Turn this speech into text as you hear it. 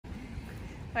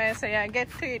I say, I get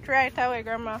to it right away,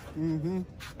 Grandma. Mm-hmm.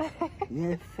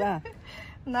 Yes, sir.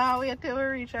 Now wait till we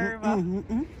reach our river.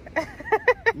 Mm-hmm.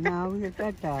 Now we're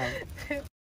at all.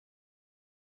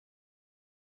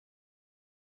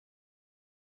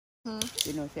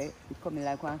 You know, say, it coming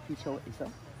like one fish out,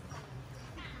 so.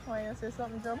 Why you say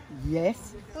something, jump?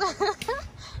 Yes.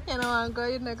 You know, I'm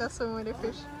going to go swim with the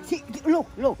fish. See, look,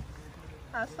 look.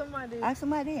 Ask somebody. Ask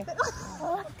somebody.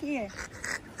 Okay.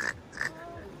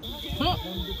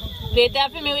 Later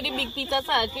for me with the big pizza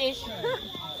saltfish.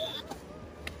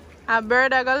 A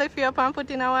bird I go lift you up and put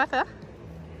in the water.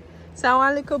 So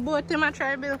one little boat in my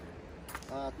try build.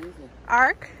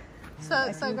 Ark?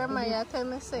 So Grandma, you tell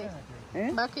me say,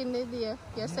 back in the day,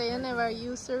 you say you never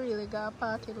used to really go a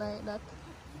party like that.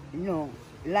 No,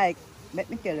 like, let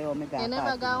me tell you how me go. You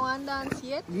never go one dance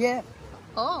yet? Yeah.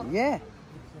 Oh. Yeah.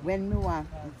 When me want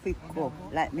to pick up,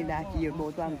 like me that hear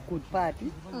about one good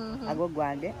party, I go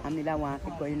on there and me that want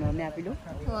to go, you know me have to do?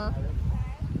 What?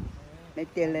 Me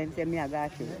tell them, say me I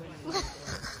got you.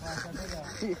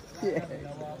 Yeah.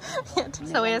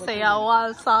 So you say you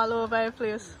waltz all over the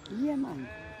place? Yeah, man.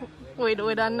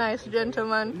 With a nice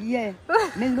gentleman? Yeah.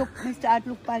 Me start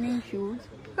look on his shoes.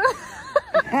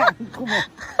 Come on.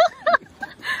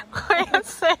 What you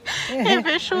say? If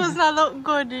his shoes not look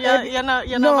good, you're not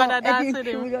gonna dance with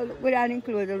him? Without his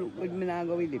clothes look good, me not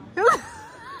go with him.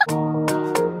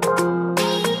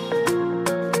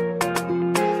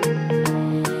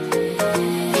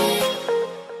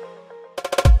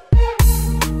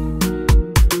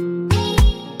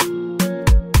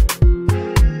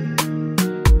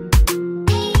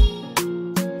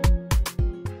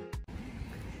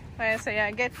 I say,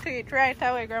 I get to it right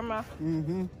away, Grandma.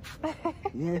 Mm-hmm.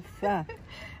 Yes, sir.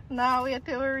 Now wait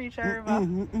till we reach our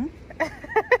river.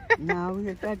 Now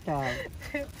we're at all.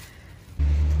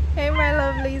 Hey my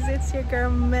lovelies, it's your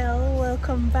girl Mel.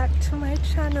 Welcome back to my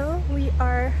channel. We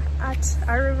are at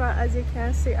a river, as you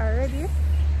can see already.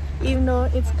 Even though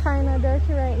it's kind of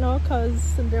dirty right now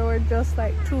because there were just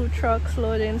like 2 trucks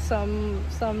loading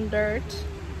some dirt.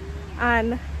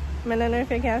 And I don't know if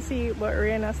you can see, but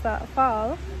rain has started to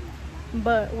fall.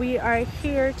 But we are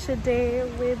here today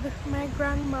with my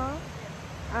grandma,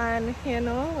 and you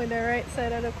know, with the right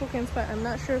side of the cooking spot. I'm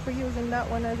not sure if we're using that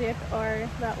one as yet or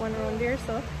that one around there,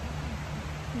 so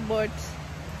but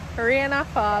rain a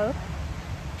fall,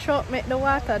 truck make the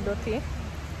water dirty.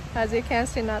 As you can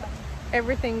see, not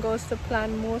everything goes to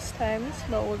plan most times,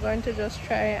 but we're going to just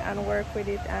try and work with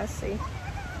it and see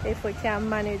if we can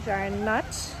manage or not.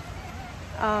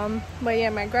 But yeah,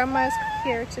 my grandma is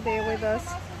here today with us,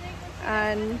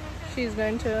 and she's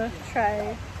going to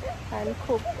try and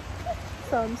cook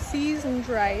some seasoned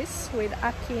rice with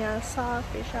ackee and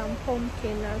saltfish and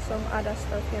pumpkin and some other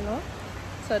stuff, you know.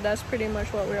 So that's pretty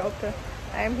much what we're up to.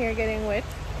 I'm here getting wet,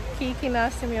 Kiki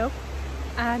nasty me up,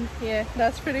 and yeah,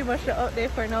 that's pretty much the update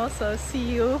for now. So see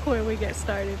you when we get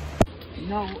started.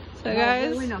 No, so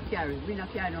guys, we not carry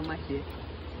no machine.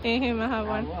 In him I have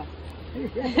one.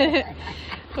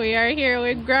 We are here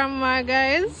with Grandma,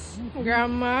 guys.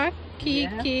 Grandma,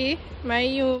 Kiki, my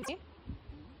Yumi.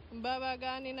 Baba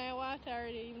gone in the water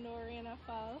already, even though rain a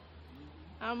fall.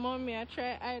 And Mommy, I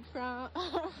try hide from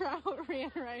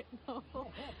rain right now.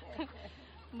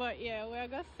 But yeah, we're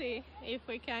gonna see if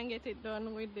we can get it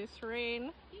done with this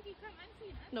rain. Kiki, come and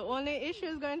see. The only issue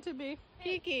is going to be,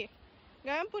 Kiki,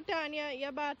 go and put on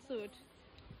your bath suit.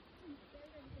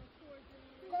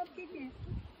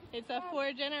 It's a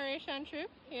 4-generation trip.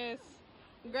 Yes.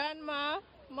 Grandma,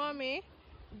 mommy,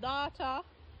 daughter,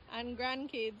 and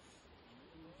grandkids.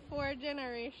 4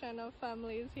 generation of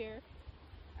families here.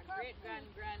 A great grand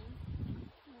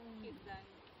kids and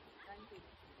grandkids.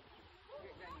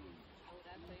 Great grandkids. Oh,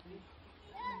 that's like this.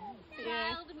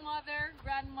 Yeah. Child, mother,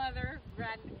 grandmother,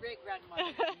 great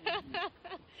grandmother.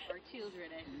 Or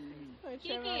children, I should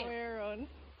say. Whichever Kiki, way around.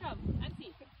 come and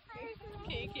see.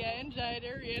 Kiki, I enjoy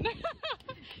the rain.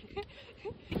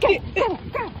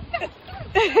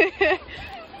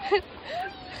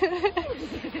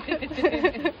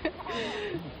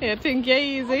 You think you're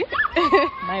easy?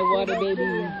 My water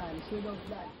baby.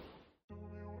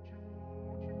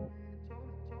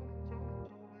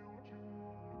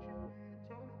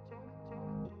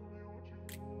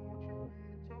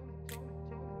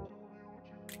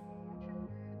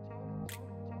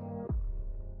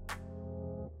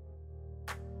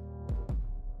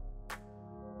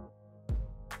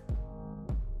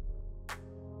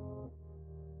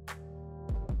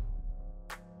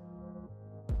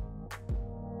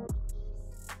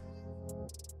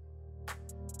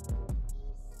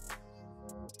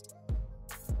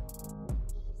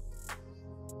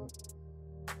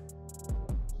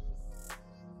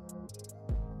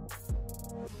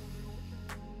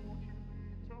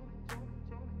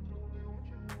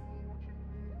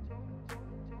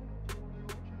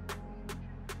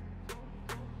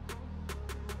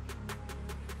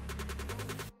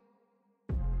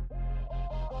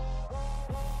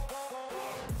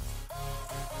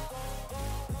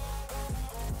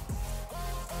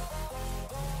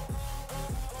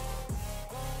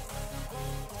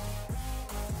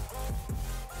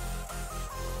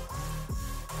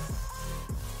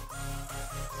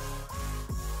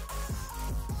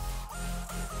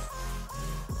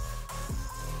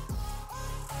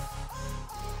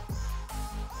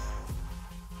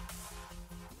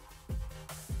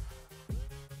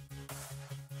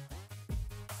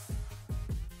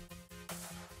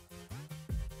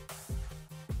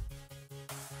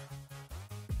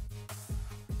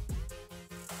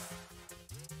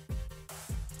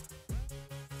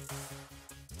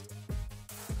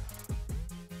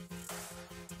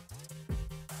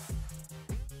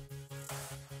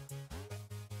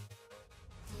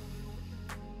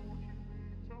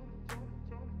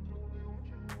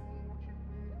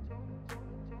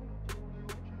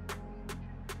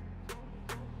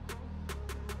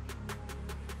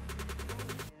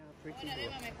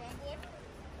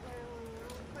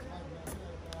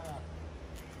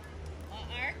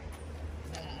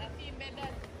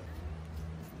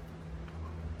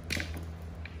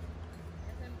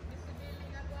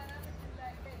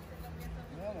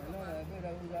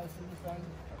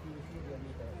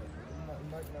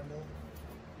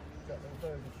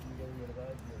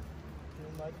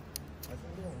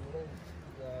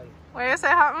 What you say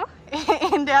happen?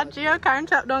 In that jail can't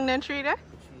chop down the tree there?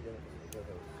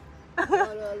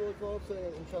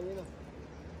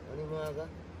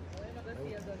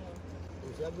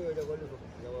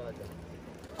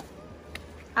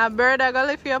 A bird that go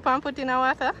lift you up and put in the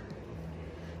water?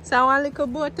 So one little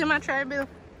boat to my try build.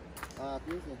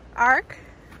 Ark?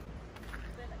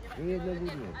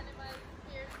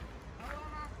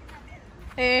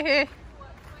 Hey,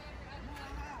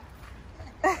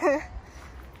 hey.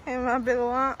 I'm gonna build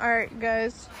one ark,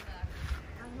 guys,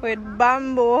 with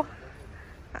bamboo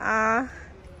and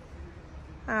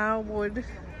wood.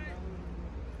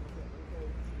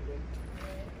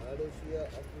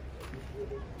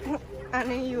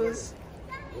 And he use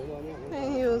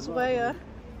wire.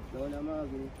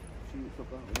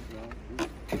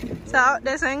 So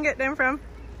that's where you get them from?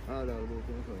 Wow,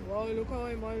 look how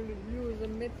I use the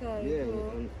metal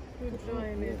to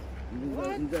join it. What?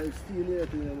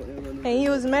 And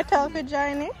use metal to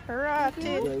join it?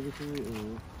 Rotted.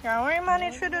 Yeah, where you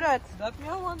manage to do that? That me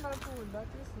I want that food, that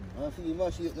is. You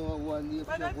must eat one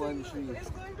But that thing is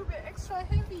going to be extra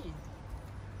heavy.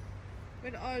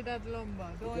 With all that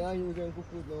lumber. We are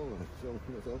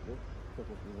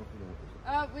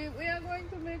going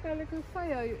to make a little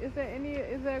fire. Is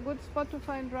there a good spot to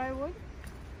find dry wood?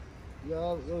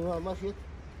 Yeah, you have machine.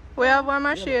 We have one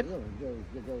machine.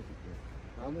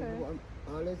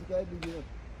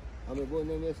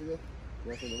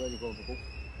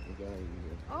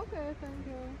 Okay, thank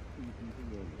you.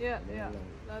 Yeah,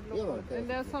 that looks good. And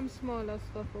there's some smaller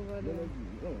stuff over there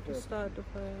to start the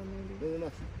fire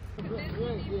maybe.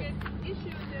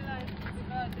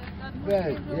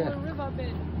 Right, yeah.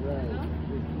 Riverbed.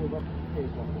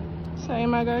 So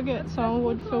I'm gonna get some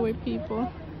wood for we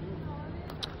people.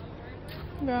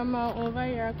 Grandma over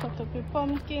here cut up a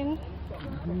pumpkin.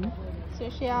 So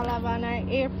she all have on her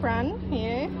apron,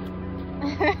 yeah.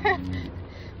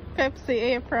 Pepsi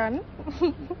apron.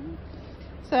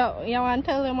 So you want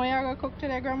to tell them what you're gonna cook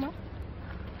today, Grandma?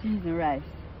 Seasoned rice.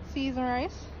 Seasoned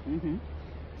rice?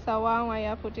 So what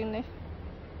you put in there?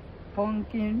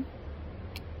 Pumpkin,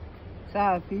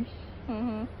 saltfish,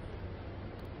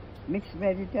 mixed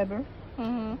vegetable,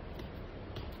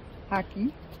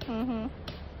 hockey,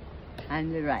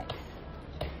 and the rice.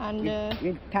 And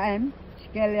with thyme,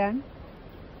 scallion,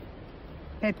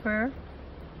 pepper,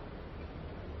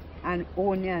 and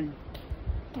onion.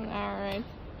 Alright.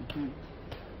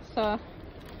 So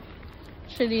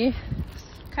actually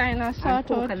kind of sort and out.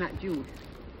 coconut juice.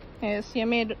 Yes, you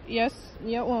made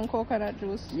your own coconut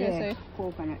juice. Yes,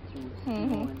 coconut juice.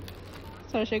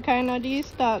 So she kind of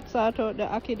sort out the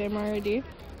academ already.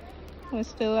 We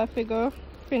still have to go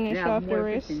finish off the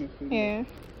rest. Yeah.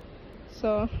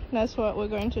 So that's what we're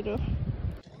going to do.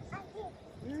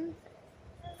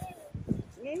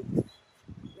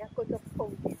 Yeah, cut up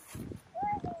pumpkin.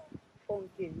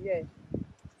 Pumpkin, yes.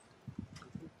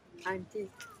 Auntie,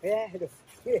 yeah,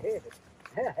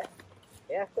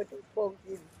 yeah, cut up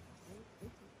pumpkin.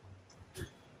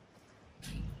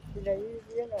 You know,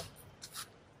 you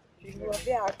know,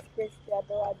 they are special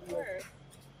about you.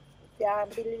 Can't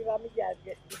believe I'm just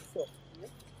get this up.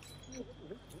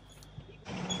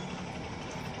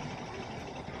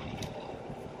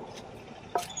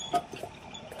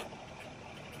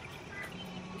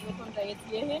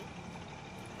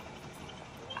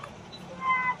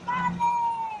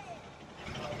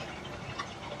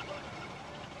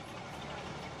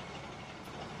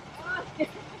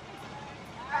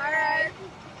 Alright.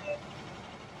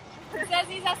 He says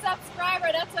he's a subscriber,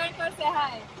 that's why I'm going to say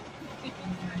hi.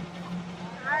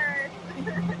 Alright.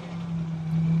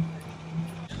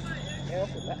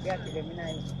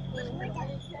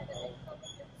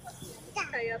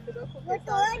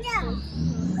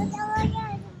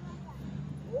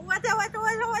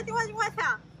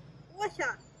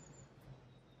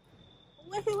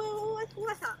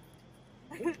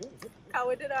 How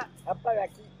we did that?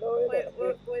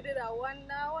 We did that one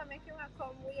now. I make him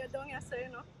come way down here, so you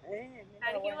know.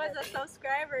 And he was a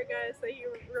subscriber, guys, so he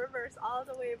reversed all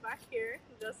the way back here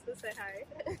just to say hi.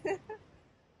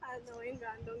 And now he's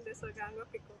gone down this, so I'm going to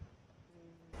pick up.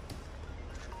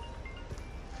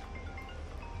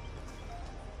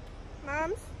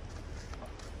 Moms?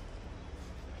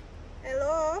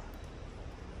 Hello?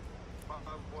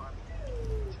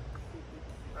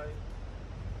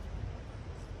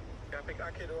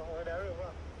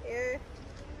 Yeah.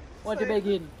 What you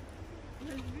begging?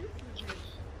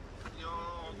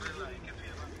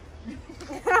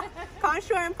 Can't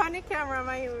show him on the camera,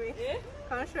 Mayumi. Yeah?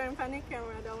 Can't show him on the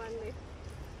camera, that one day.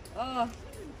 Oh,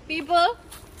 people?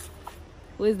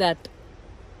 Who is that?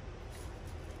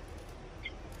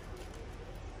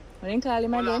 What do you call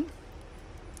him again?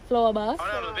 Flower boss?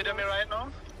 Oh, no, video me right now?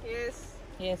 Yes.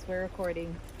 Yes, we're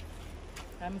recording.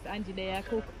 Miss Angie there,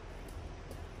 cook.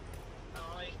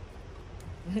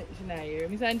 She's not here.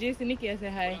 Miss Angie, see Nikki, say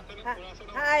hi.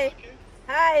 Hi.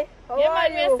 Hi. How Yeah, are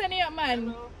man, you? we're sending up,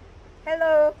 man.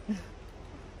 Hello.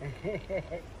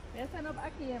 We're sending up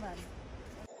Aki, yeah, man.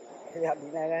 Ya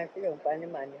binagan film pani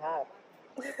man half.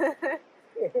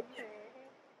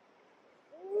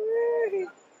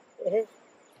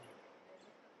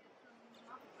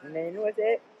 Nenu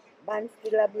se ban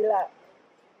stila bila.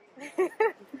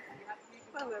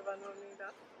 I never know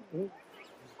neither.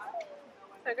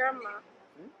 So grandma,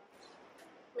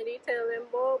 me dey tell them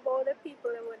about the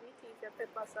people and when they teach your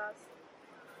pepper sauce.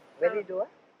 What do you do?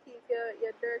 Teach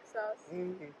your dirt sauce.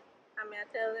 And me I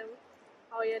tell them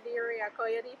how you dey react, how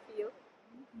you dey feel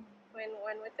when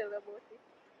we tell about it.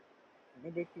 Me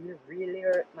they feel really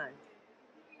hurt, man.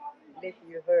 They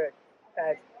feel hurt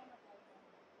because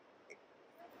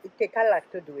it take a lot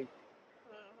to do it.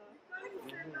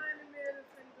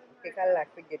 It take a lot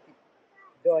to get it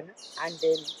done, and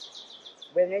then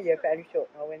when you can show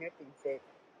now when you think say,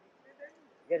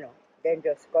 you know, then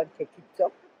just can't take it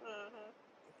up.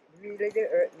 It really they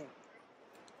hurt me.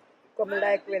 Come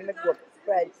like when I go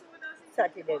Friday,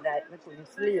 Saturday night, I couldn't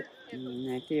sleep.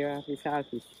 I tear off the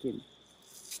saltfish skin.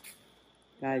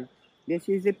 Because this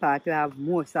is the part you have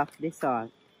most of the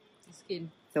salt. The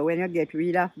skin. So when you get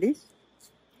rid of this,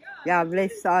 you have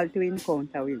less salt to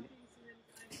encounter with.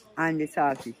 And the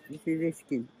saltfish, this is the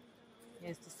skin.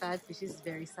 Yes, the saltfish is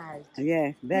very salt.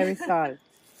 Yeah, very salt.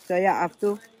 So you have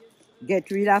to get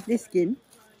rid of the skin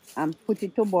and put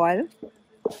it to boil.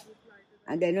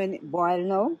 And then when it boils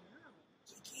now,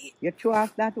 you throw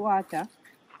off that water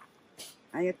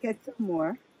and you get some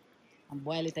more. And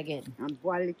boil it again. And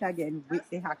boil it again with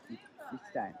the haki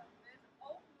this time.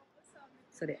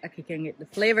 So the Aki can get the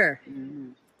flavor.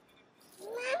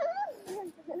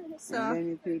 So, and then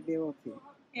it will be okay.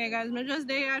 yeah guys, me just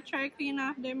there try clean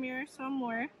off the mirror some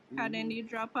more. And then they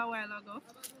drop a while ago.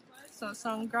 So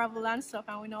some gravel and stuff,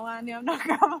 and we don't want to have no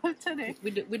gravel today.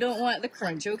 We don't want the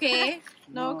crunch, okay?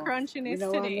 No crunchiness we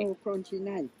don't today. want no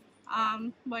crunchiness.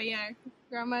 But yeah,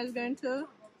 grandma is going to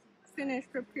finish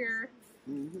prepare,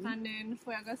 and then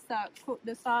we're gonna start cook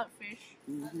the saltfish.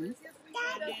 And then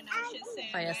she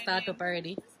said Fire start up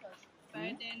already.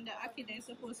 by then the Aki is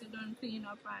supposed to done clean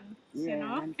up and Yeah, you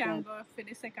know and can go for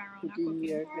the second round of Put in cooking.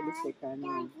 here for the second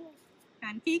one.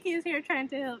 And Kiki is here trying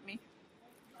to help me.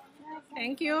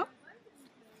 Thank you.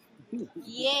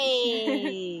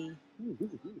 Yay!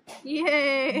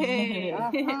 Yay!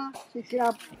 She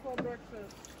clap. For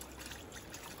breakfast.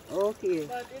 Okay.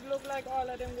 But it looked like all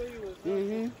of them were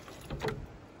used.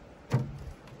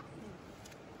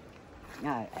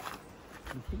 Yeah.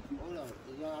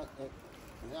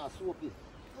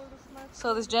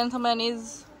 So this gentleman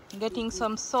is getting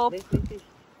some soap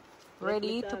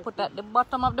ready to put at the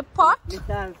bottom of the pot.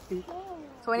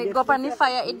 So when it go up on the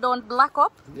fire, it don't black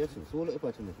up. Yes, so look at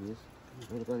it, please.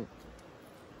 Look at it.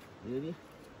 Really?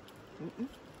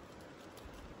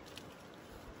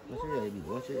 Watch it, baby.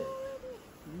 Watch it.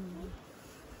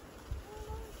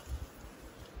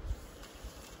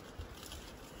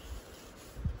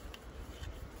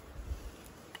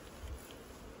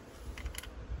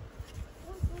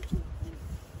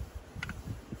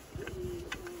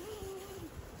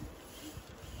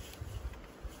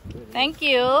 Thank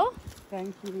you.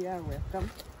 Thank you, you are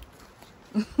welcome.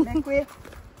 Make way.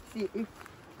 See if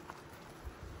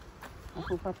I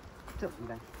put up something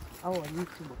there. Oh, I need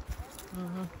to.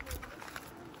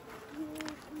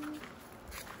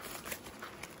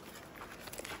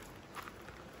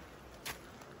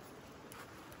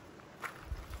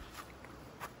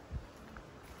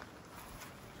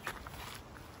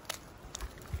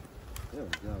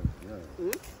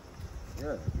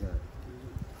 Yeah.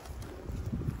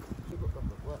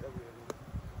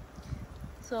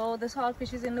 So the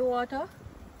saltfish is in the water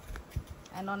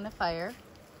and on the fire,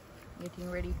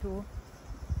 getting ready to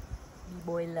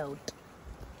boil out.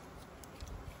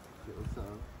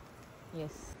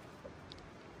 Yes.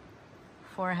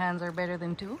 4 hands are better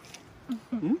than 2.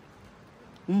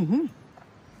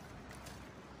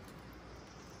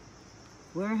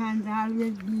 Four hands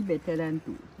always be better than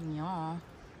 2. Yeah.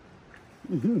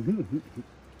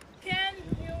 Ken,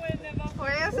 you will never.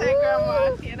 What you say,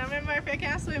 grandma? You don't remember if you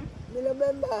can swim? I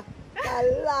remember. A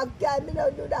long time we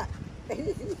don't do that.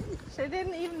 She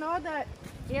didn't even know that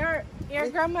your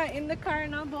grandma in the car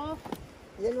now, both.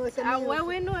 You know something? Where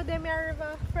we know them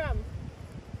river from?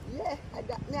 Yeah, I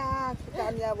got nah,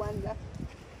 family I wonder.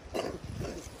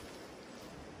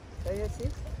 So you see?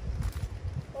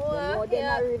 Oh, You know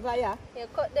them a river, yeah? You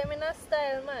cut them in a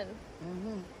style, man.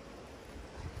 Mm-hmm.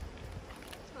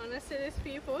 Wanna see these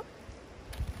people?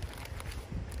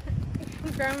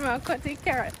 Grandma cut the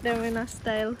carrot them in a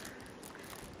style.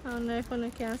 I don't know if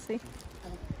you can see.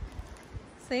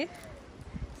 See?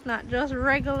 It's not just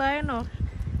regular, you know.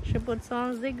 She put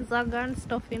some zigzag and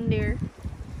stuff in there.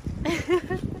 Yeah,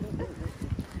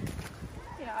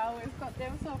 I always cut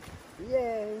them so.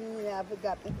 Yeah, I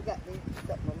forgot the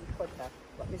something cut off.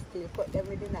 But we still cut them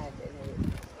with the knife anyway.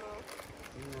 Oh.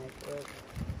 Knife work.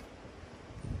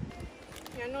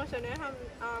 You know, so they have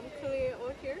clay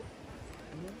out here.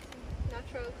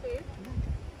 Natural clay.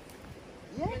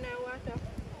 Yeah? In the water.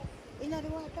 In the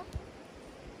water?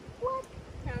 What?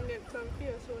 Can get some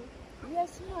here soon.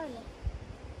 Yes, man.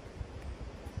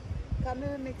 Come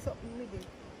here and make something with it.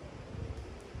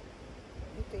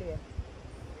 The clay.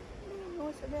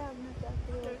 No, so they have not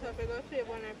You have to go shape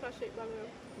when I flash it back up.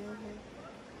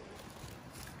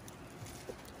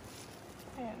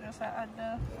 Yeah, just add the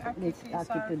Let's add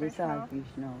it to the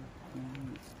saltfish now.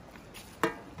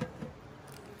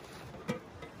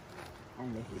 And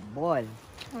let it boil.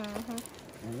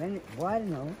 And when it boils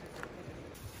now,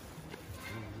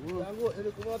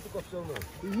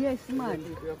 yes, man.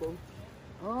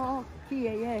 Oh,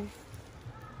 okay, yes.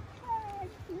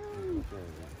 You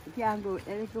can go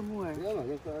a little more.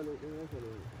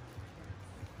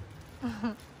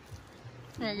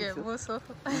 I get buso.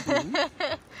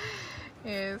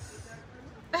 Yes.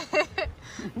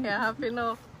 You're happy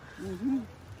now.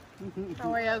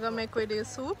 How are you going to make with this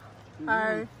soup?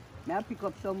 Or? Now pick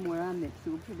up some more and make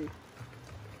soup with it.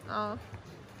 Oh.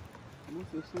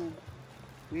 Buso soup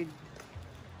with,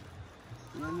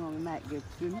 you know, we might get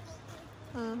shrimps.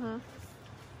 And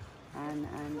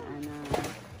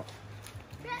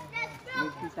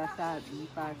with piece of salt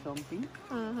beef or something.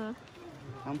 And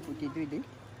put it with it.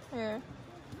 Yeah.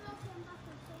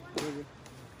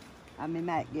 And we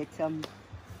might get some,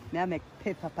 I make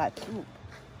pepper pot soup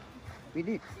with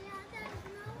it.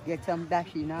 Get some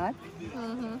dashi nut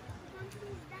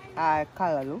or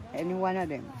callaloo, any one of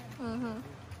them.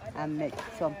 And make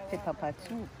some pepper pot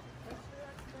soup.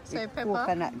 Say with pepper?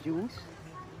 Coconut juice.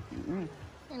 You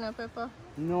know pepper?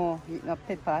 No, it's not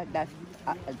pepper. That's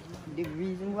the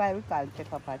reason why we call it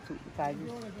pepper pot soup, because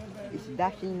it's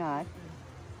dashi nut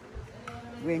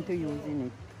going to use in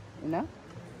it, you know?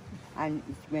 And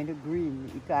it's going to green.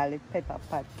 We call it pepper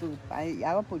pot soup.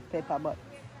 I will put pepper, but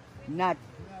not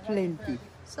plenty.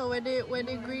 So where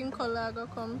the green color go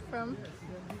come from?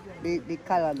 The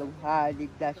color look hard, the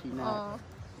dashi nut. Oh.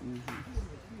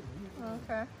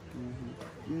 Okay.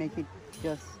 Make it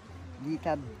just get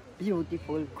a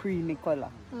beautiful creamy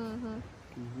color. Okay.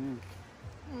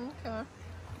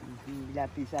 With a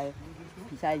piece of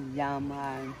yam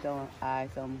and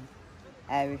some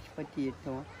Irish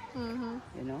potato,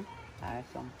 you know, or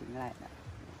something like that.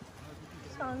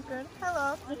 Sounds good.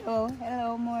 Hello.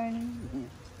 Hello, morning.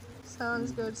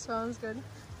 Sounds good, sounds good.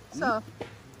 So,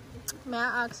 may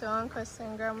I ask you one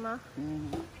question, Grandma?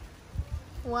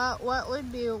 What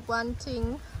would be one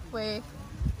thing where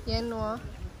you know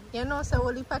so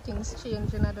all the things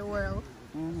change in the world?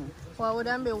 What would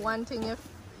that be one thing if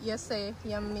you say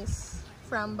you miss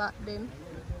from back then?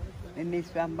 I miss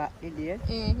from back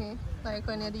then? Like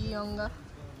when you're younger.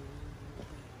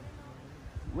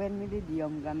 When we did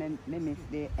younger, I miss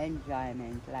the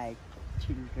enjoyment, like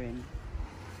children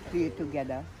play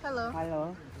together.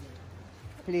 Hello.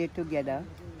 Play together.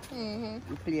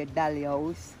 We play dolly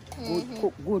house.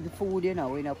 Cook good food, you know,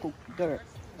 we don't cook dirt.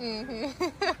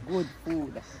 Good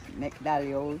food, make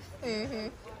dolly house.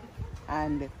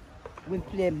 And we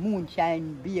play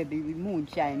moonshine, baby with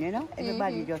moonshine, you know.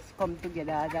 Everybody just come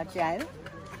together as a child.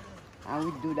 And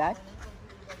we do that.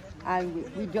 And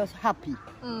we just happy.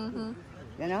 You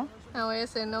know? And what you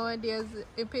say nowadays,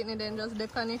 the picnic then just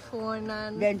depend on the phone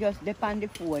and... Then just depend on the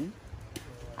phone.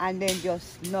 And then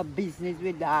just no business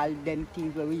with all them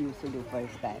things that we used to do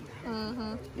first time.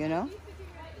 You know?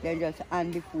 Then just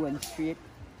on the phone straight.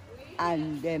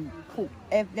 And then cook.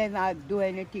 If they not do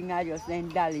anything, I just then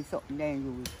dolly something then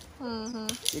use.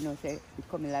 You know, say, it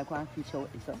coming like one fish out,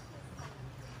 so.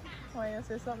 Why you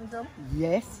say something, Joe?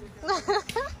 Yes.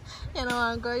 You know,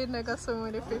 I'm going to go swim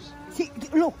with the fish. See,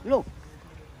 look.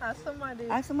 Ask somebody.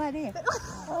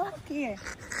 Okay.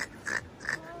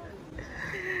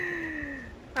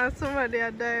 Ask somebody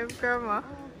a dive, Grandma.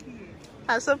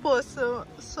 I supposed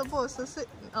to sit.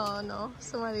 Oh no,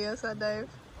 somebody else a dive.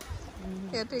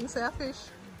 You think so a fish?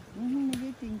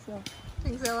 I think so.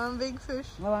 Think so one big fish?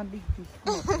 I want big fish.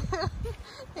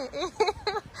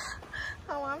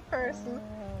 I want person.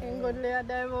 And go lay a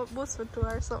dive up bus for two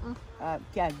or something.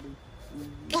 Can be.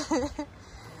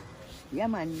 Yeah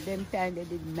man, them time they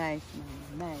did nice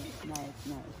man. Nice.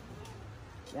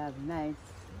 They have nice.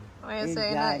 What you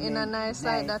say in a nice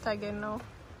like that again now?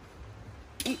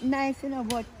 It's nice, you know,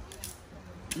 but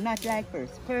not like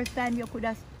first. First time you could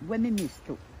have, when we missed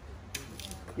too,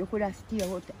 you could have stayed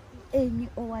out any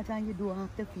hours and you don't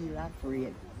have to feel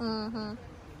afraid.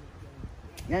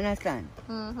 You understand?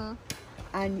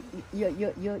 And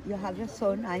you have your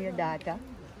son and your daughter,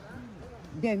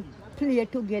 then play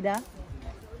together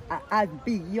as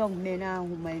big young men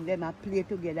and women, them play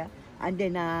together and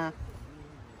then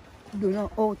do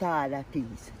not out other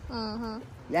things.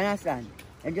 You understand?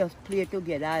 And just play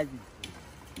together as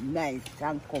nice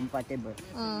and comfortable.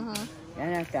 You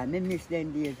understand? I miss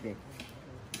them days then.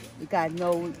 Because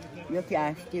now you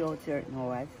can't stay out certain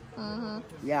hours.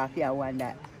 You have to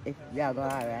wonder if you're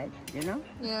going alright, you know?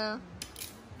 Yeah.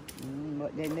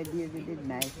 But then the days we did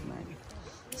nice, man.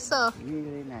 So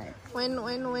really nice. When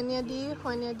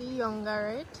you're the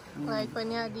younger, right? Like when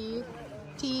you're the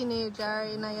teenager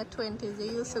in your 20s,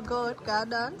 you used to go out, go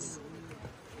dance?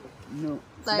 No.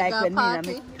 Like a when party?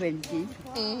 me in my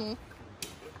 20s.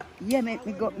 Yeah, me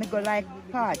go like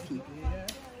party.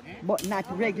 But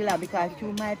not regular because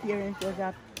through my parents was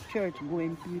a church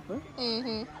going people.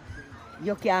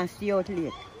 You can't stay out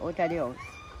late, out of the house.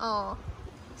 Oh.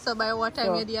 So by what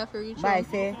time you do you have to reach home? By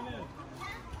say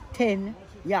 10,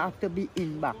 you have to be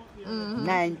in back.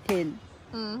 9, 10.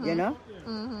 You know?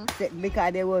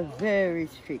 Because they were very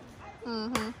strict.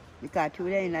 Because through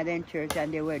in the church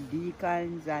and they were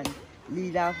deacons and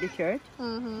leader of the church,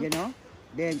 you know?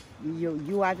 Then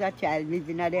you as a child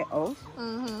living at the house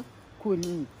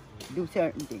couldn't do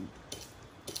certain things.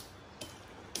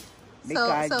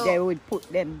 Because they would put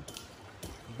them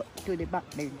to the back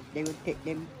bench. They would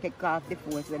take off the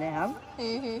force when they have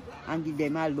and give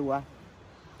them a lower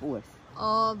force.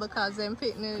 Oh, because them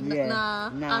picnic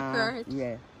accurate.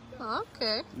 Yeah.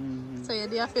 Okay. So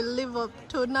you have to live up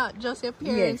to not just your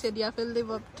parents, you have to live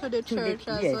up to the church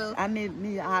as well. I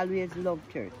me always love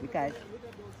church because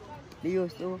they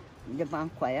used to the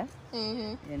band choir,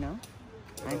 you know,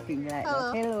 and things like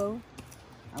that. Hello.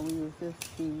 And we used to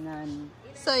sing and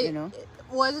so you know.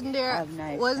 Wasn't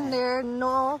there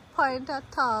no point at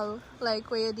all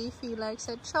like where you did feel like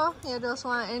said, sure, you just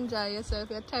want to enjoy yourself,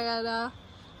 you're tired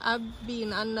of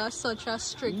being under such a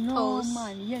strict house? No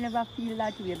man, you never feel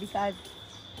that way because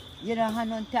you don't have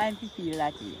no time to feel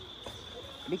that way.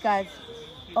 Because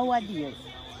our days,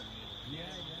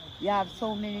 you have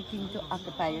so many things to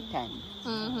occupy your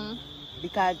time.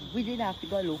 Because we didn't have to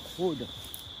go look food.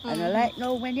 And like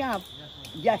now when you have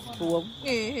gas stove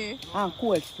and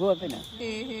coal stove, you know,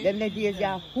 then the days you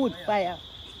have wood fire.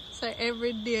 So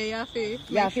every day you have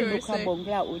to look a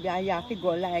bungalow wood and you have to go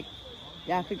like,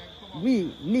 you have to,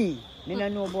 me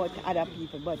don't know about other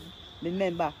people, but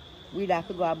remember, we'd have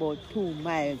to go about 2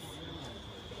 miles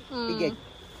to get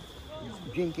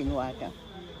drinking water.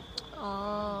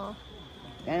 Oh.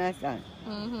 You understand?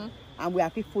 And we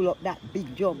have to fill up that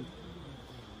big drum.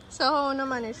 So how do you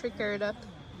manage to carry that?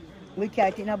 We carry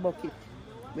it in a bucket.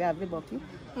 We have the bucket.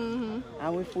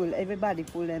 And we full, everybody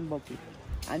full them bucket.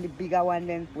 And the bigger one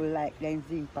then full like them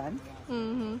zinc pans.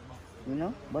 You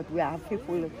know? But we have to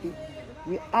full up it.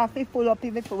 We have to full up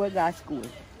it before we go to school.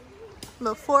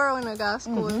 Before when we go to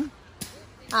school?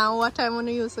 And what time when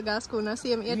you used to go to school? Now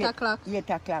see him 8 o'clock? 8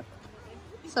 o'clock.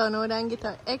 So now then get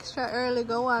up extra early,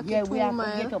 go walk 2 miles? Yeah, we have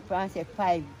to get up and say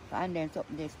 5 and then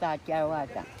something they start carry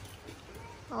water.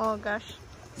 Oh gosh.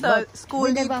 So but school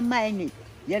we never mind it,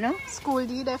 you know? School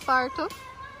did they far too?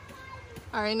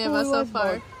 Or you never so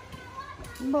far?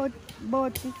 About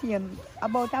the same,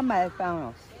 about a mile from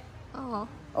us. Oh.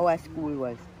 Our school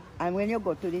was. And when you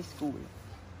go to the school,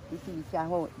 you see it's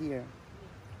out there.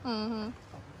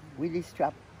 With the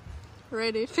strap.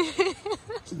 Ready for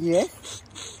yes,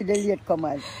 to the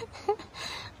latecomers.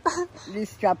 The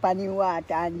strap on the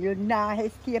water and you not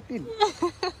escape him.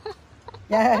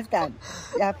 You understand?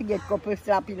 You have to get a couple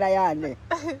slap in the hand.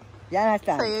 You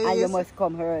understand? So and you must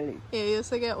come early. You used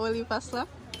to get only for slap?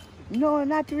 No,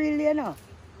 not really, you know.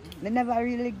 I never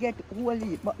really get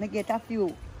wholly, but I get a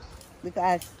few.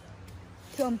 Because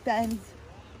sometimes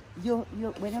you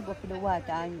when you go for the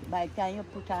water and by the time you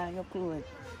put on your clothes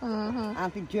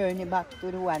and to journey back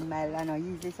to the 1 mile, I know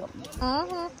easy something.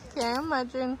 Can't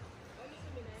imagine.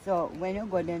 So when you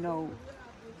go there now,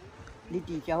 the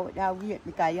teacher would have wait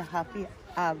because you have to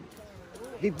have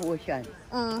devotion.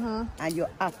 And you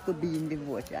have to be in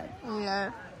devotion.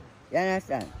 Yeah. You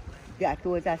understand? That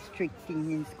was a strict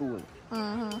thing in school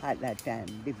at that time,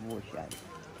 devotion.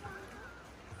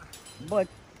 But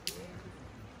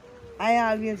I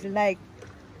always like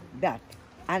that.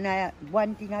 And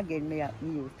one thing again me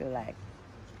used to like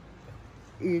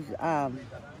is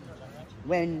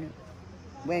when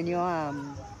you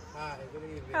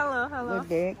Hello.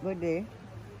 good day.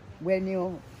 When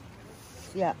you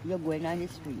see you're going on the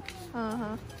street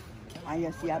and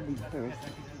you see a big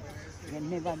person, you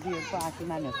never do a party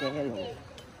man and say hello.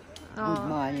 Good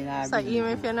morning. Or So good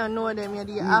even if you don't know them,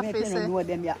 you're happy. Even if you don't know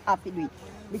them, you're happy with it.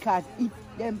 Because if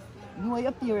them know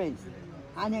your parents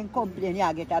and then complain,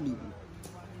 you get a beating.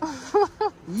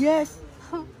 Yes.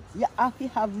 You have to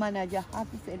have manners, you have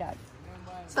to say that.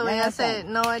 So when you say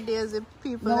nowadays the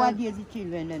people... Nowadays the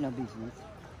children they no business.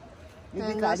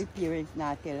 Because the parents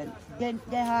not telling. Then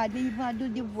they hardly even do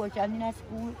devotion in a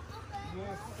school.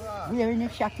 Wearing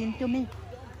it shocking to me.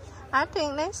 I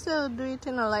think they still do it,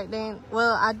 you know, like they...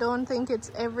 Well, I don't think it's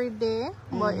every day,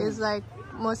 but it's like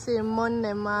mostly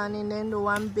Monday morning, then do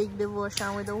one big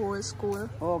devotion with the whole school.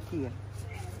 Okay.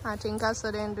 I think I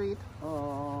saw them do it.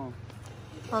 Oh.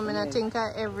 I mean, I think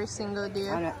every single day.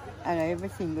 And every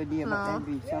single day, but I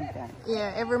do it sometimes.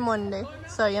 Yeah, every Monday.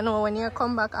 So, you know, when you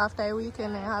come back after a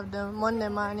weekend, you have the Monday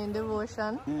morning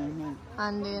devotion.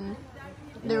 And then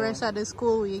the rest of the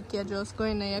school week, you're just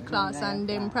going to your class and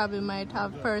then probably might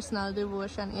have personal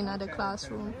devotion in the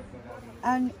classroom.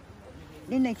 And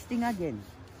the next thing again,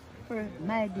 for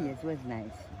my days was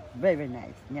nice. Very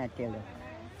nice, I tell you.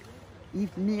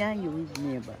 If me and you is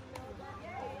neighbor,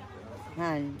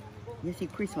 and you see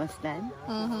Christmas time,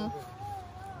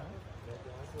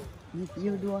 if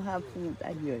you don't have food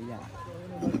at your yard,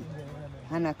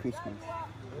 and at Christmas,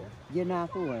 you don't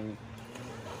have to worry.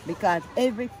 Because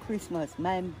every Christmas,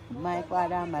 my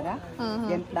father and mother,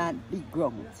 them plant big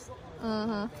grounds.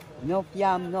 Enough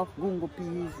yam, enough gungo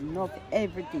peas, enough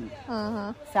everything.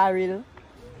 Sorrel,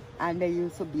 and they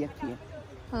used to bake cake.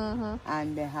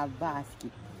 And they have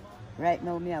basket. Right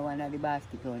now, me I one of the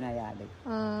basket on the yard.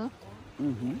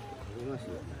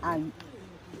 And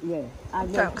yeah,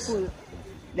 and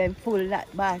then full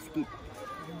that basket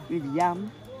with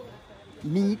yam,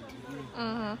 meat.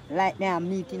 Like they have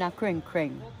meat in a kreng.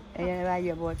 You never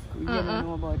hear about it, you don't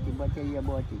know about it, but you hear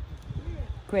about it.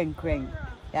 Kreng.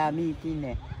 They have meat in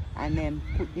there. And then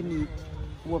put the meat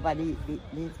over the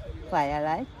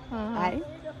firelight,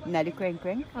 in the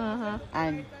kreng.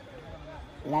 And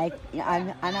like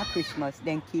on a Christmas,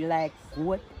 then kill like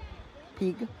goat,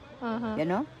 pig, you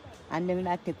know? And then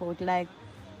I take out like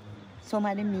some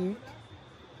of the meat,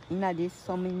 in this,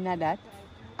 some in that,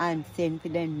 and send to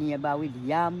the neighbor with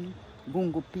yam,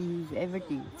 gungo peas,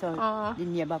 everything. So the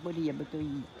neighbor could be able to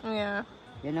eat. Yeah.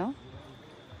 You know?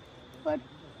 But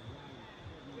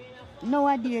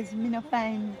nowadays, me not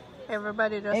find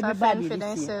everybody just have fun for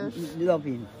themselves.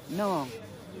 Loving. No.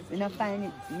 Me not find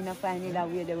it that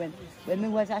way. When me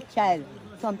was a child,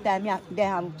 sometimes they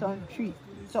have some tree,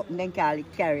 something they call it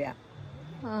carrier.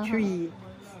 Tree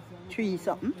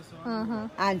something.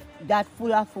 And that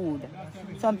full of food.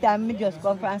 Sometimes me just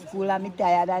come from school and me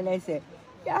tired and they say,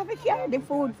 you have to carry the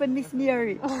food for Miss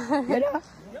Mary. You know?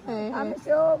 And I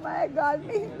say, oh my God,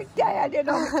 me tired, you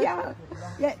know, me can't.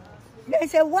 Yeah. They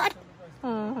say, what?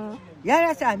 You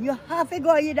understand? You have to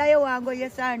go either you want to go,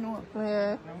 yes or no.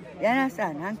 Yeah. You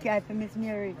understand? And care for Miss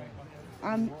Mary.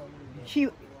 She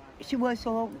was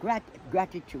so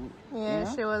gratitude. Yeah, you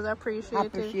know? She was appreciated.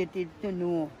 Appreciated to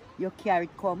know your carrot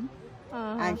come.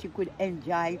 And she could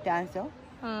enjoy it and so.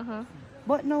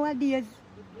 But nowadays,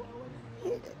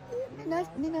 I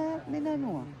don't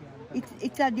know.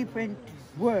 It's a different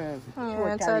world.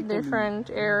 Yeah, it's a different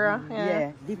era.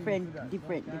 Yeah, different.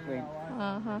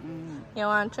 You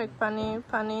want to check Pani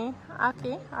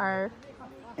Aki or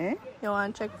you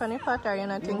want to check Pani Pot or you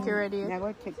not think you're ready? I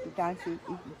go check it and see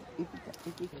if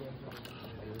it is.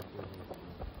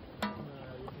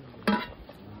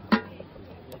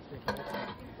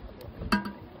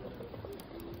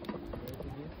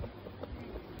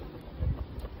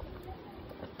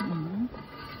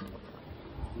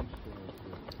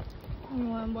 You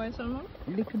want to boil some more? A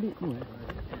little bit more.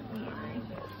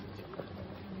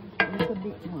 A little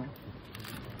bit more.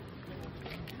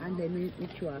 And then we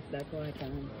chew off that water.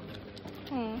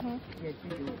 Yes, we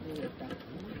do.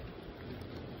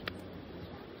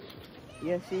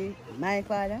 You see, my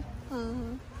father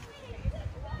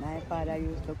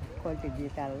used to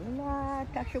cultivate a lot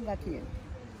of sugar cane.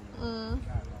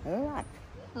 A lot.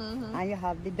 And you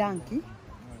have the donkey.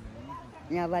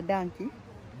 You have a donkey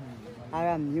or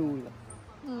a mule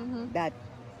that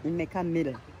will make a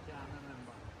mill.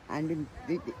 and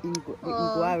the ink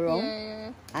go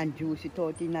around and juice it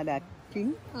out in that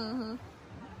thing.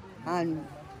 And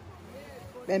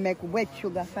they make wet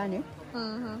sugar from it.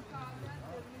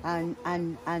 And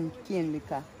cane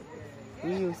liquor.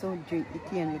 We used to drink the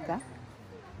cane liquor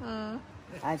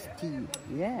as tea.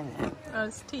 Yeah.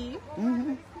 As tea?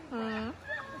 Yeah,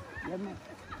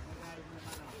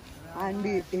 and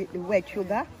the wet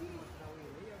sugar,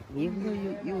 we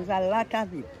use a lot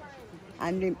of it.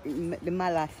 And the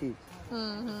molasses.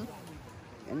 You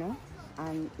know,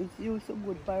 and it's used so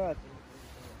good for us.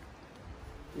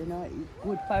 You know, it's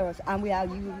good for us. And we are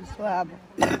used to have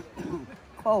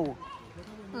cow.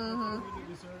 A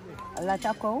lot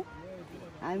of cow.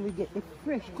 And we get the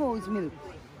fresh cow's milk.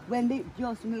 When they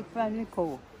just milk from the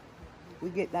cow, we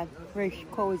get that fresh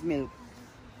cow's milk.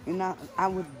 You know,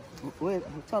 and we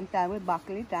sometimes we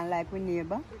buckle it, and like we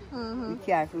neighbor, we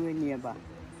care for our neighbor.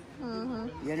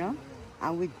 You know,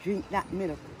 and we drink that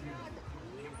milk.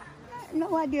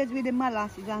 Nowadays with the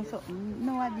molasses and something,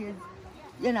 nowadays,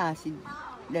 you know, see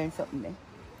there's something there.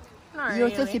 Not You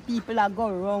also really. see people that go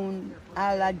around,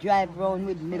 all drive around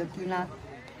with milk in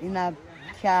a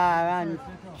car and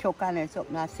truck and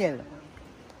something and sell.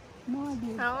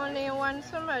 Nowadays. I only want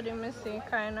somebody me say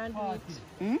kind of do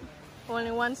it.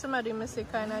 Only want somebody me say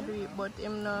kind of do it, but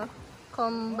him no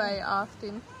come by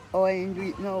often. Oh, and do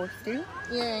it now still?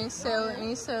 Yeah, he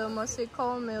sell mostly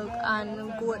cow milk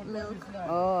and goat milk.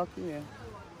 Oh, okay.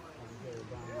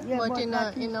 Yeah, but that in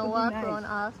a could be walk nice. around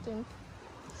often.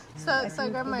 So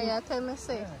grandma, you tell me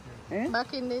say,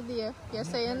 back in the day, you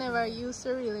say you never used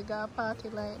to really go a party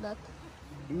like that.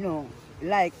 No,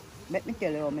 like, let me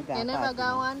tell you how me go. You never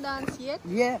go one dance yet?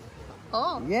 Yeah.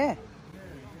 Oh. Yeah.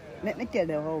 Let me tell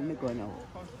you how me go now.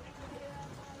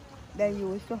 They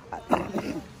used to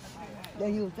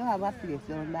have a place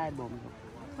down by Bungo.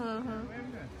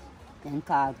 And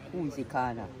called Cozy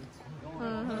Corner.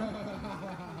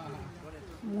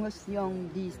 Most young,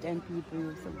 decent people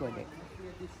used to go there.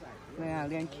 When I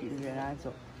was children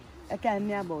also. I time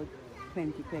me about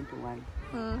 2021.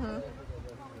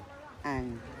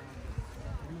 And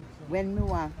when me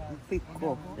want to pick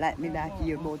up, like me that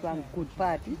hear about one good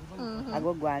party, I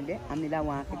go on there and me that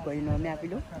want to pick up, you know what I have to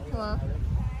do? What?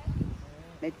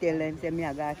 I tell them, say me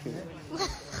I got you.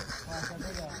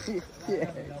 You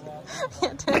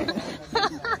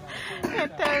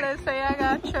tell them say I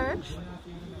got church?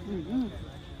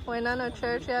 When I know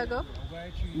church you go?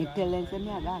 Me tell them, say me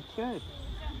I got church.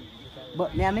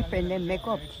 But me and my friend them make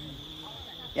up.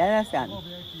 You understand?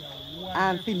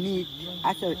 And to meet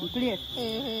a certain place.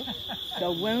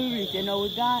 So when we reach, you know, we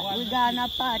go on a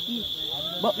party.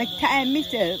 But me time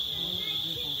myself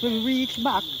to reach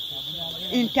back.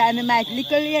 In time, I might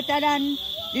little later than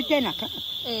the 10 o'clock.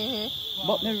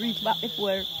 But me reach back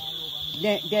before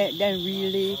they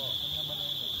really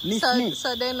miss me.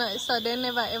 So they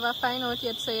never ever find out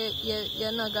yet say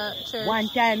you not got church? One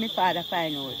time my father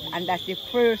find out. And that's the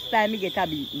first time I get a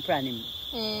beat in front of him.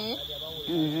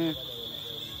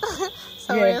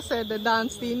 So Yeah. you said the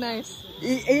dance be nice?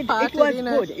 It was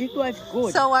good. It was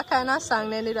good. So what kind of song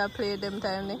they did I play them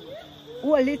time then?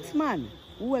 Well, it's man.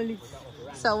 Well, it's...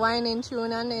 So whining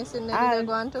tune and this and they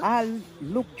go on to? I'll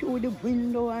look through the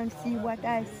window and see what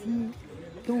I see.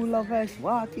 Two lovers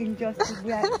walking just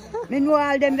together. I know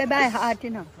all them they by heart, you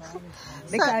know.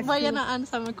 So, but you not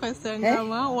answer my question,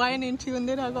 Grandma. Whining tune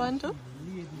did I go on to?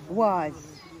 Was.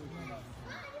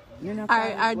 You know, no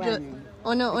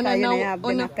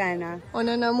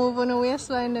move on the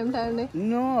waistline them time then?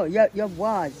 No, you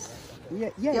was.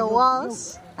 Your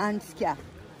walls? And scare.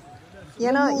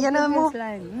 You know move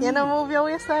your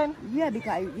waistline? Yeah,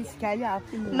 because it's scare you have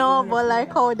to move. No, but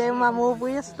like how them move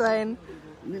waistline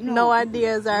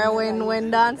nowadays or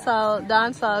when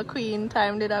dancehall queen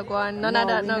time did I go on? None of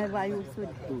that. We never used to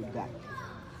do that.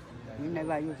 We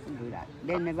never used to do that.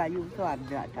 They never used to have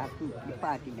that after the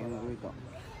party then we go.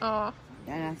 Oh.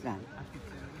 You understand?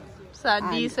 So a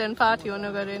decent party you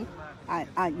know got in?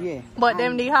 Yeah. But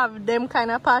them they have them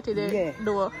kind of party they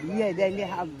do? Yeah, then they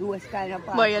have those kind of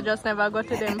parties. But you just never go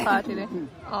to them party then?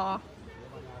 Oh.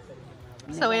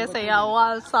 So you say you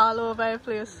waltz all over the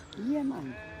place? Yeah,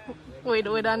 man.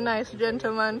 With a nice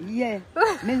gentleman? Yeah.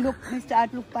 me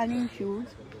start look on his shoes.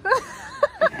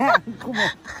 Come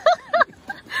on.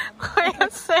 What you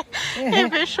say?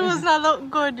 If your shoes not look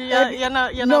good, you're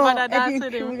not gonna dance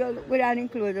with him? No, if without his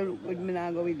clothes look good, me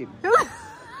not go with him.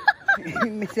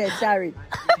 Me say sorry.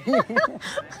 You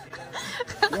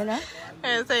know?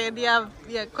 You say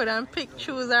you couldn't pick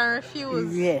shoes and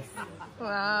refuse? Yes.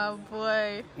 Wow,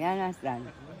 boy. You understand?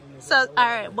 So,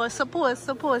 alright, but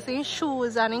suppose in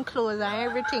shoes and in clothes and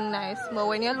everything nice, but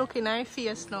when you're looking at your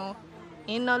face now,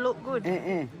 it not look good.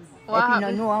 What if you happened?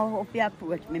 don't know how to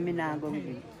approach me, I not go with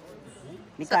him.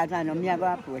 Because I know me I go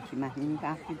approach him and he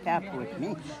can't approach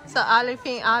me. So all if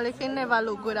he never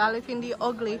look good, all if he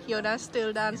ugly, you don't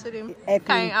still dance with him. If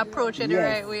Can't he- approach it the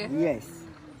yes, right way. Yes.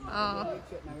 That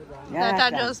You are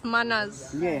understand? just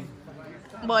manners. Yeah.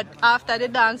 But after the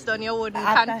dance done, you wouldn't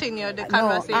continue the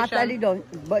conversation. No, after the done,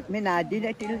 but me not did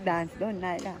it till dance done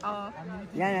like that. Oh.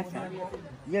 You understand?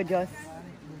 You just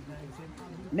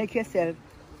make yourself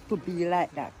to be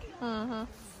like that.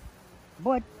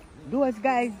 But those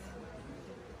guys,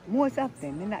 most of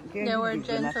them, they not They were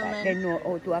gentlemen. They know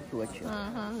how to approach you.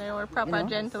 They were proper You know?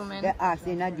 gentlemen. They ask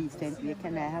in a decent way,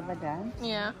 can I have a dance?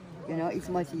 Yeah. You know, it's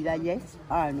much either yes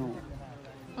or no.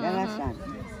 You understand?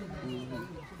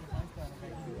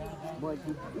 But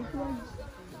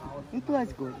it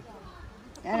was good.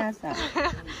 You understand?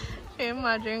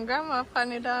 Imagine grandma on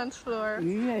the dance floor.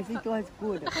 Yes, it was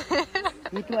good.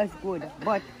 It was good.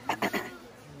 But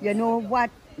you know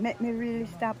what made me really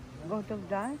stop out of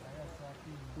dance?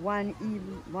 One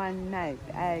night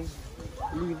I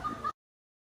leave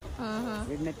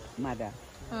with my mother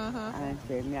and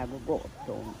say me I go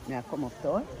uptown. Me I come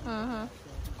uptown,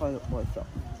 call up about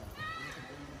something.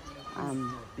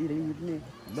 Believe me,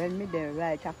 when me there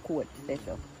write a quote say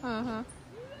so.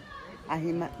 And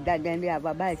him that then we have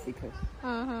a bicycle.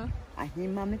 And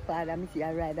him and my father, me see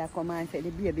a rider come and say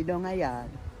the baby down a yard.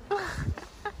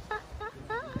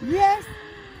 Yes,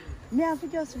 me have to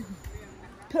just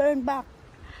turn back.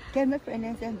 Tell my friend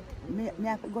and say me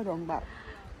have to go down back.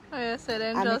 Oh, yeah, so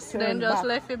then And just turn back.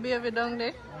 left your baby down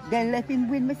there. Then left him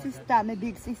with my sister, my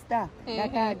big sister.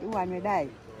 That are the one who died.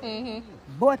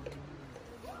 But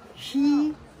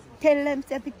she tell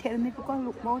himself, he tell me to come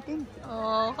look about him.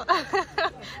 Oh.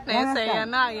 They say you're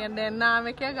not, and then now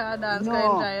make you go dance, No.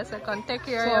 go enjoy yourself, come take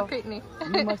care of your picnic.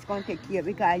 You must come take care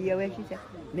because here when she said,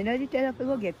 me know the tell her to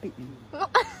go get picnic.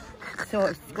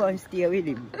 So go and stay with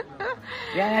him.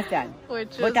 You understand?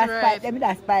 Which But is that right. spite them,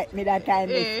 that spite me that time.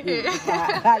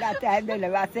 Because that time they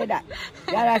never say that.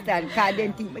 You understand? Because they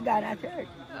think me gone to church.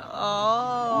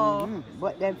 Oh.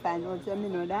 But then find out so me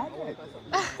know that church.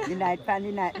 The night find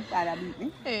the night my father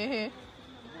beat me.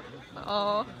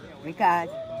 Oh. Because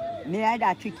me had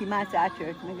that tricky master at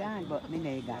church, me gone, but me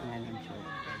never got in church.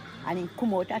 And he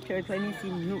come out of church when he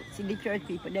see the church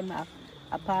people, them have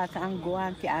a pass and go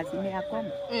and can't see me a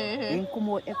come. He come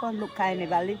out, he come look, I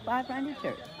never live far from the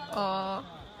church. Oh.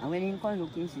 And when he come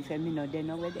look, he said, me no, they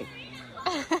know where they.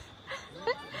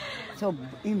 So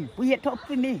he wait up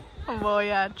for me. Boy,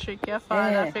 you trick your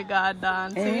father for God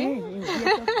dancing. He wait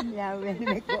up for me and when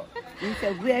he go, he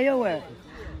said, where you were?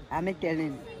 And I tell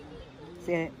him,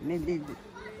 say, me did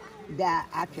that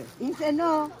at church. He said,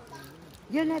 no,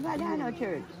 you never done no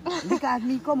church. Because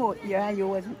me come out here and you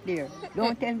wasn't there.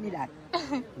 Don't tell me that.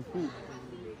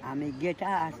 And me get her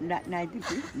ass that night,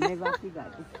 never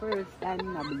forgot. The first time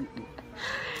he beat me.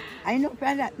 I know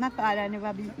for that my father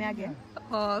never beat me again.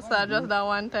 Oh, so just that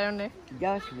one time there.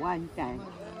 Just one time.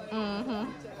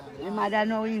 My mother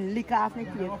know him lick off my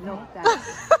face enough time.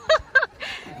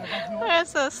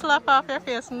 Yes, so slap off your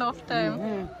face enough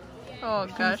time. Oh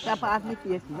gosh. Slap off my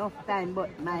face enough time,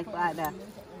 but my father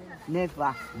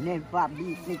never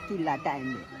beat me till that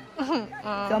time.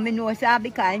 So me know so I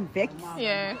became vexed.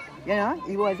 Yeah. You know,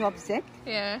 he was upset.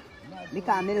 Yeah.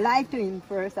 Because I lied to him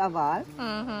first of all.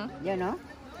 Mm-hmm. You know.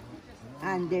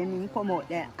 And then he come out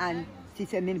there and she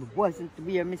said me wasn't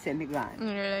where me say me gone.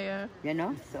 Yeah. You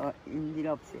know, so he did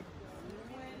upset.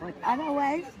 But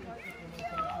otherwise,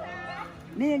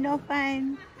 me no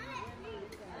find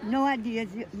nowadays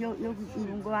you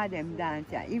even go at them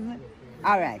dance. Even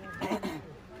alright.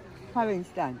 For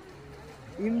instance,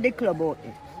 even the club out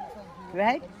there,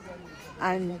 right?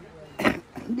 And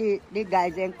the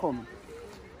guys then come.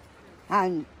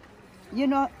 And you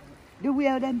know, the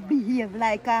way them behave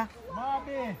like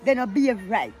they don't behave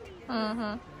right.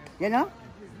 You know?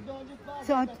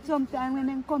 So sometimes when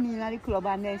they come in at the club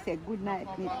and they say good night,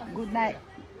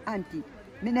 auntie,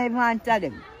 me never answer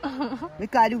them.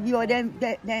 Because the way them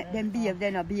behave,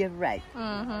 they don't behave right.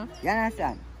 You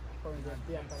understand?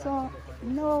 So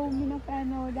no, me not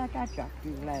find out that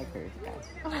attractive like her.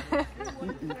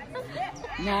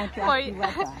 Not attractive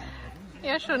at all.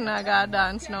 You shouldn't have got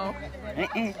dance now.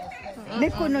 Me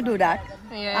couldn't do that.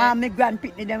 Yeah. My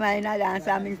grandpitney them are in a dance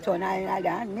and my son are in a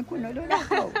dance. Me couldn't do that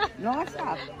now. No,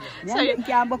 stop. So Me you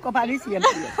can't book up at the same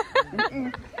place.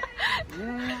 Me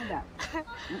don't know that.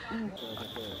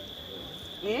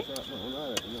 Eh?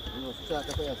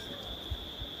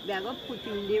 They are going to put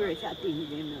in the rest of things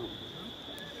them now.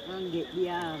 And get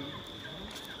the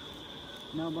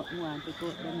no, but we want to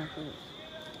put them first.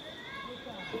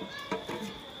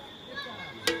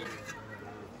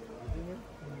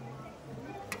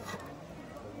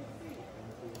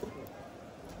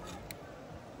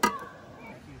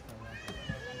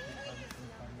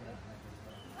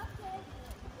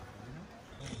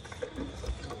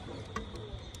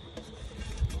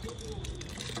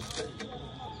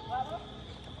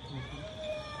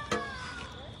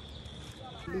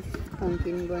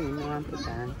 pumpkin going on put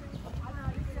on.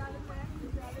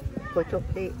 Put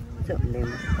up the something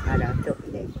them, other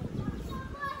something them.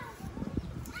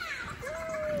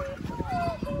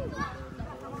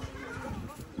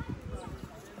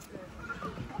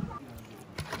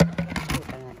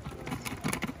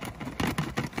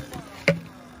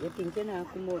 You think you know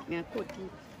come out me a cookie?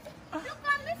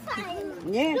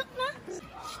 Yeah.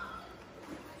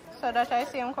 So that I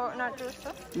same coconut juice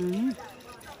too? Mm-hmm.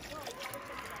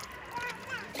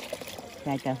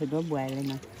 That I have to go boil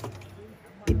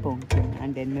the pumpkin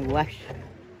and then me wash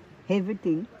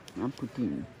everything and put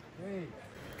in.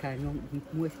 Because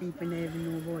most people never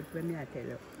know about when I tell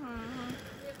you.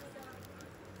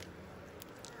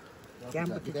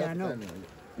 Can't put it on now.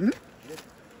 Hmm?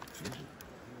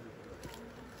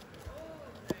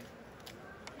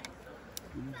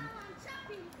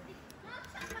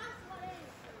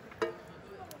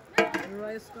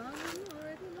 Rice gone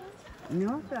already now?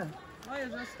 No, sir. Oh, you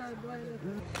just start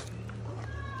boiling.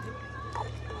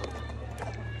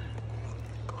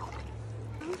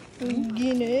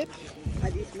 Guinea.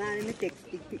 At this man, I take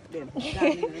stick pick them.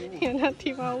 You're not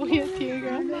even waiting,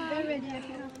 girl.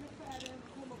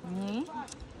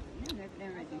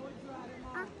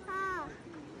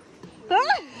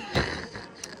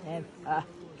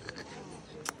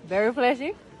 Very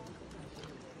fleshy.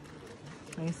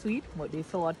 And sweet, but they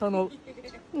sour turn out.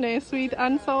 They're sweet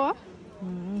and sour.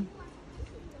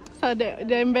 So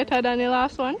they're better than the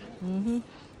last one.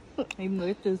 Even though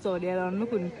it's too sour, they don't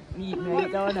couldn't eat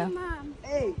right down.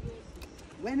 Hey,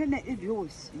 when you make the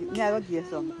juice, you never give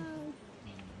some.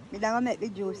 I don't make the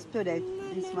juice today,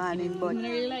 this morning, but I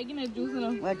really like the juice, you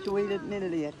know. what you will middle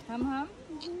late. Ham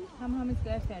is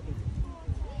good fatty.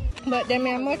 But they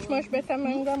are much better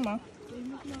than grandma.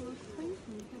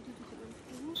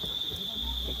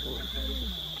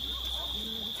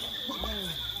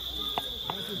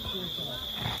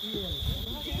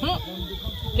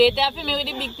 Later, I me with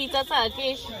the big piece of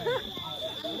saltfish.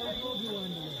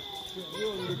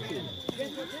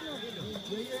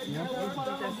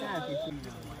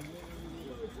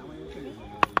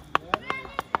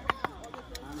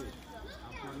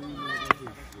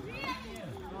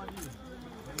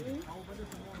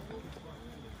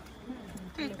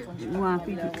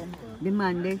 The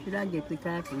man they should have get the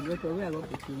car to go to where I go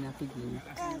to see nothing.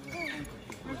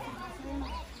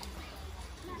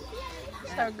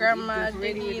 So grandma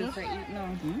digging.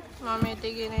 Mommy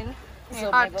digging in.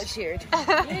 So hot. Shared.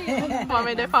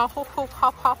 Mommy they found hop hop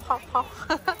hop hop hop.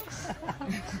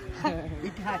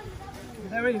 It's hot.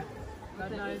 Ready?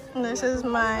 This is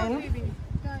mine.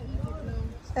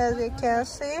 As you can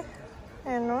see,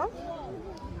 you know.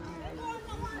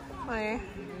 We're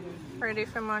ready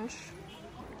for munch.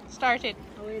 Start it.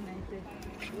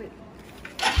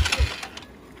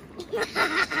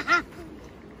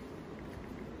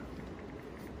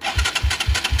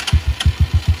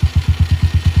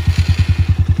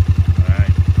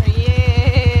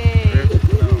 Yay!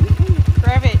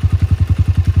 Grab it.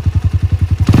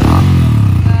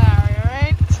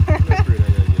 Alright.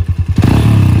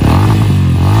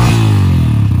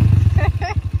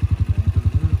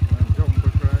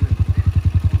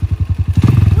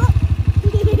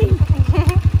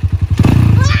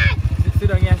 Sit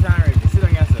down, yes, already. Sit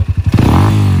down, yes, sir.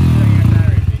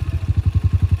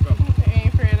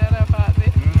 Ain't afraid of that part,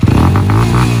 babe.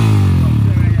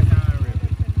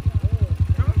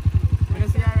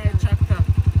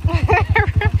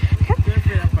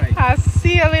 I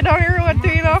see a little road too,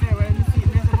 you know.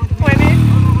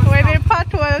 When they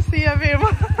patrol, I see a him.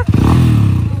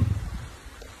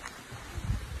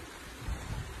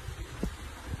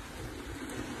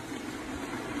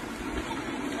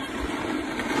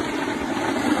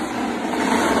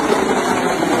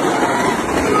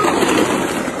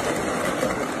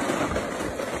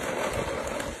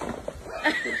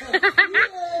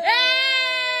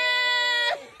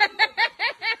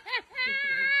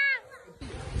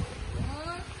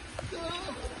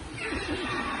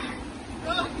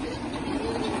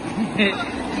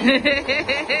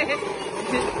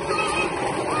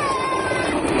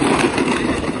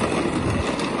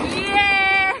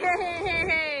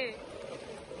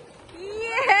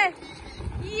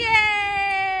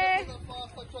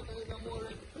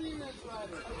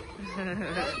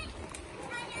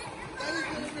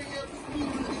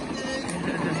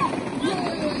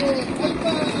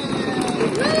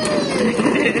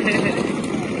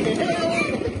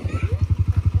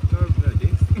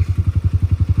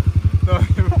 No,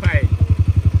 fine.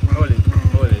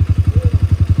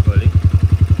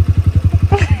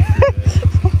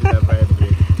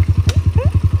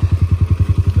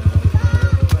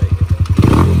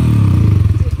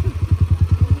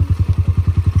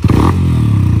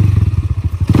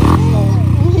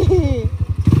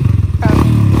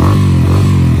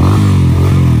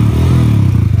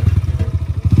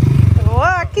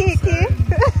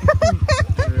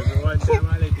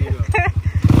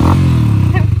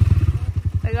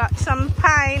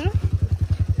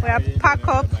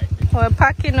 We're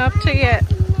packing up to get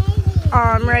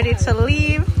ready to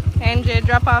leave. NJ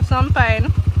drop off some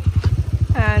pine.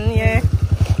 And yeah,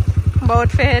 about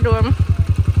to head home.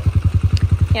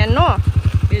 Yeah, no.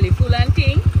 Belly full and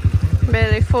thing.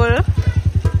 Belly full.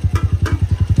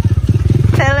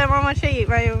 Tell them how much you eat,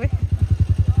 my baby.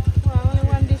 Well, I only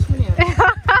one dish minute.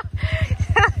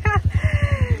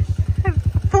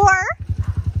 4?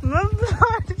 My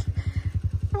blood.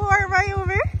 4, my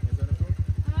baby.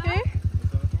 Eh?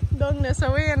 Don't mess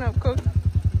away and up cook.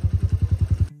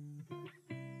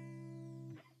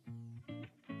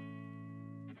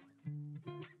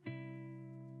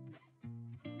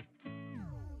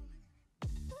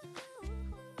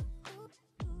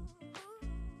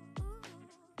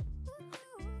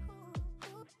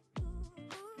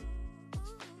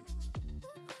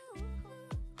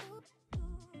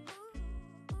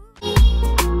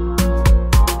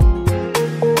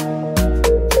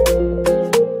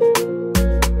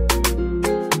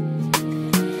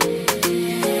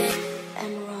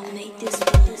 Make this